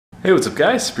Hey, what's up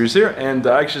guys? Spears here, and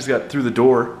I actually just got through the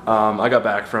door. I got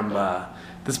back from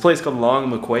this place called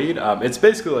Long McQuaid. It's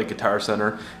basically like Guitar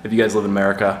Center. If you guys live in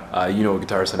America, you know what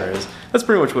Guitar Center is. That's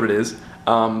pretty much what it is.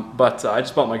 But I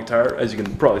just bought my guitar, as you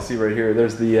can probably see right here.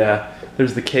 There's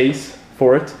the case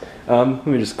for it. Let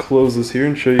me just close this here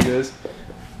and show you guys.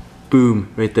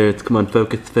 Boom, right there. Come on,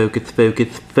 focus, focus,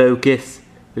 focus, focus.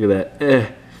 Look at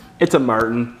that. It's a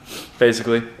Martin,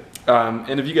 basically.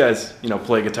 And if you guys,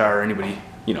 play guitar, or anybody,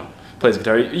 plays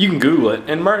guitar, you can Google it.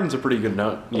 And Martin's a pretty good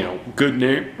good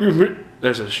name.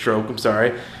 There's a stroke, I'm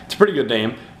sorry. It's a pretty good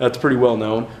name. It's pretty well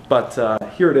known. But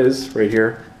here it is, right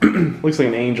here. Looks like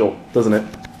an angel, doesn't it?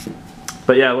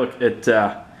 But yeah, look, it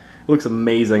looks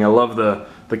amazing. I love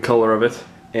the color of it,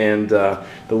 and the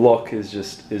look is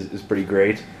is pretty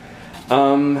great.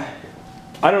 I'm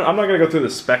not gonna go through the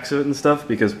specs of it and stuff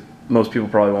because most people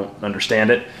probably won't understand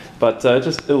it. But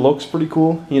it looks pretty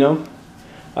cool,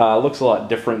 It looks a lot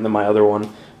different than my other one.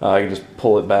 I can just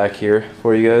pull it back here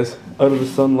for you guys out of the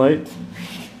sunlight.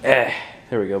 There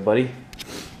we go, buddy.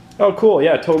 Oh, cool.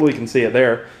 Yeah, totally can see it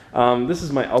there. This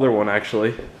is my other one,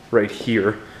 actually, right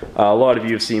here. A lot of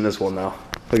you have seen this one now.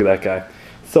 Look at that guy.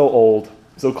 So old,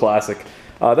 so classic.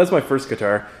 That's my first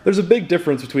guitar. There's a big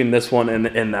difference between this one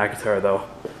and that guitar, though.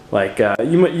 Like,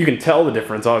 you can tell the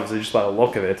difference, obviously, just by the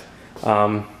look of it.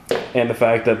 And the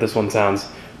fact that this one sounds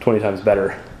 20 times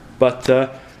better. But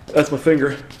that's my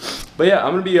finger. But yeah,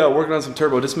 I'm gonna be working on some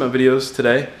turbo dismount videos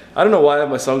today. I don't know why I have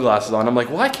my sunglasses on. I'm like,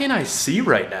 why can't I see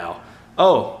right now?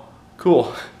 Oh,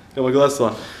 cool. Got my glasses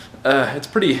on. It's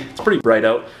pretty bright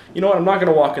out. You know what? I'm not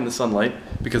gonna walk in the sunlight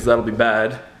because that'll be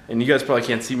bad. And you guys probably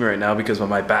can't see me right now because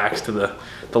my back's to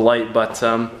the light. But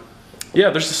yeah,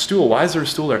 there's a stool. Why is there a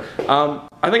stool there?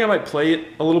 I think I might play it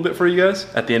a little bit for you guys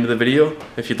at the end of the video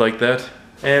if you'd like that.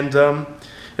 And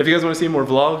if you guys want to see more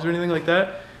vlogs or anything like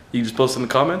that, you can just post in the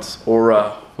comments or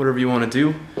whatever you want to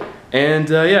do. And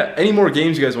yeah, any more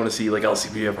games you guys want to see, like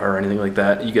LCPFR or anything like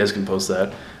that, you guys can post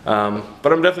that.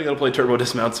 But I'm definitely going to play Turbo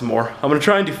Dismount some more. I'm going to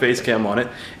try and do face cam on it.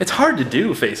 It's hard to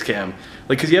do face cam,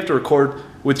 like, because you have to record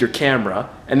with your camera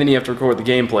and then you have to record the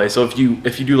gameplay. So if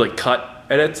you do like cut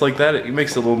edits like that, it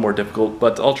makes it a little more difficult,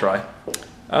 but I'll try.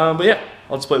 But yeah,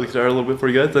 I'll just play the guitar a little bit for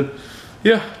you guys, then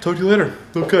yeah, talk to you later.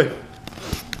 Okay.